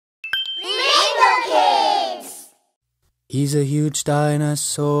He's a huge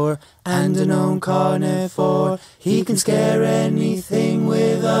dinosaur and a known carnivore. He can scare anything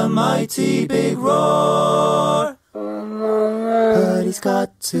with a mighty big roar. But he's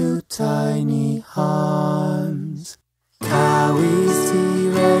got 2 tiny arms. Cowys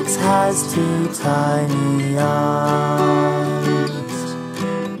T-Rex has 2 tiny arms.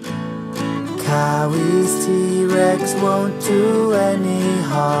 Cowys T-Rex won't do any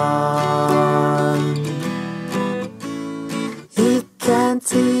harm. He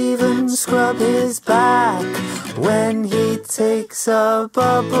can't even scrub his back when he takes a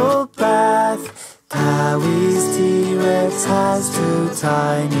bubble bath. Cowys T-Rex has 2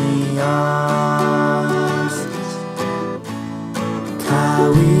 tiny arms.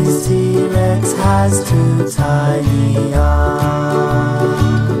 Cowys T-Rex has 2 tiny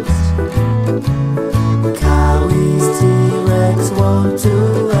arms. Cowys T-Rex won't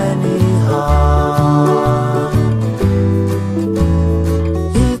do any harm.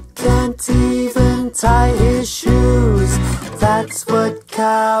 He can't even tie his shoes. That's what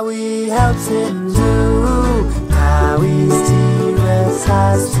Cowy helps him do. Cowys T-Rex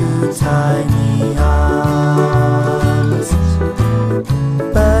has 2 tiny arms.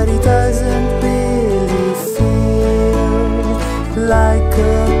 But he doesn't really feel like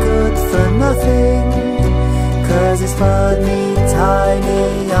a good-for-nothing, 'cause his funny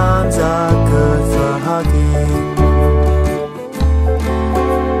tiny arms are good for hugging.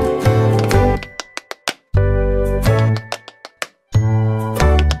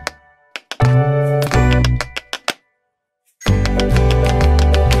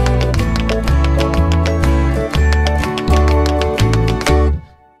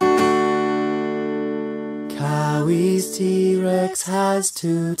 Cowys T-Rex has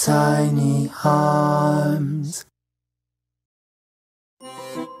 2 tiny arms.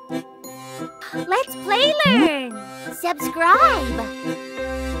 Let's play learn! Subscribe!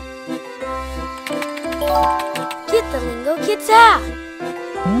 Get the Lingokids app!